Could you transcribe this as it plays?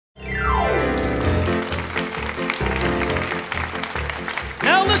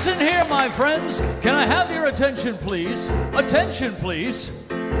Now listen here, my friends. Can I have your attention, please? Attention, please.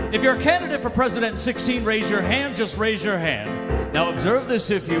 If you're a candidate for president in 16, raise your hand. Just raise your hand. Now observe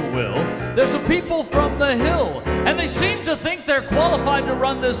this, if you will. There's some people from the Hill, and they seem to think they're qualified to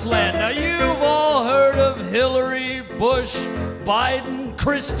run this land. Now you've all heard of Hillary, Bush, Biden,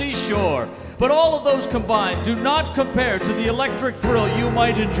 Christie, sure. But all of those combined do not compare to the electric thrill you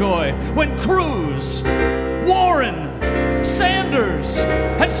might enjoy when Cruz, Warren, Sanders,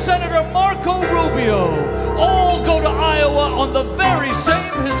 and Senator Marco Rubio all go to Iowa on the very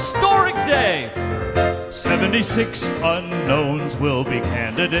same historic day. 76 unknowns will be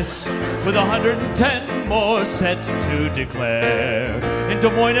candidates, with 110 more set to declare. In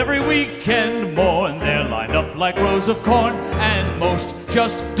Des Moines every weekend more, and they're lined up like rows of corn, and most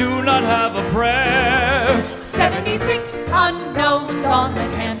just do not have a prayer. 76 unknowns on the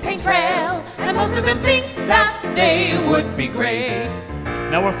campaign trail, and most of them think that day would be great.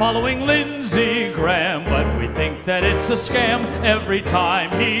 Now we're following Lindsey Graham, but we think that it's a scam every time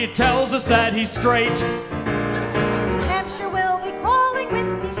he tells us that he's straight. Hampshire will be crawling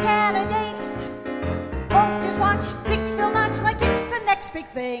with these candidates. Pollsters watch Dixville notch like it's the next big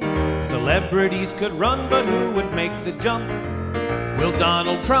thing. Celebrities could run, but who would make the jump? Will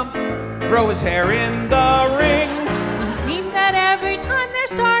Donald Trump throw his hair in the ring? Does it seem that every time they're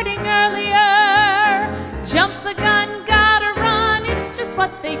starting earlier, jump the gun, gotta run, it's just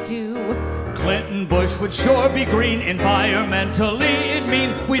what they do? Clinton, Bush would sure be green. Environmentally, it'd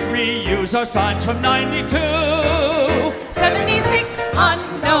mean we'd reuse our signs from '92. 76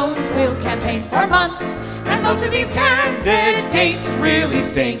 unknowns will campaign for months, and most of these candidates really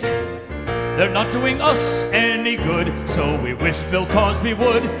stink. They're not doing us any good, so we wish Bill Cosby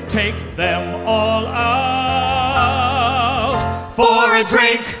would take them all out for a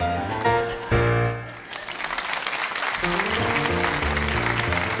drink.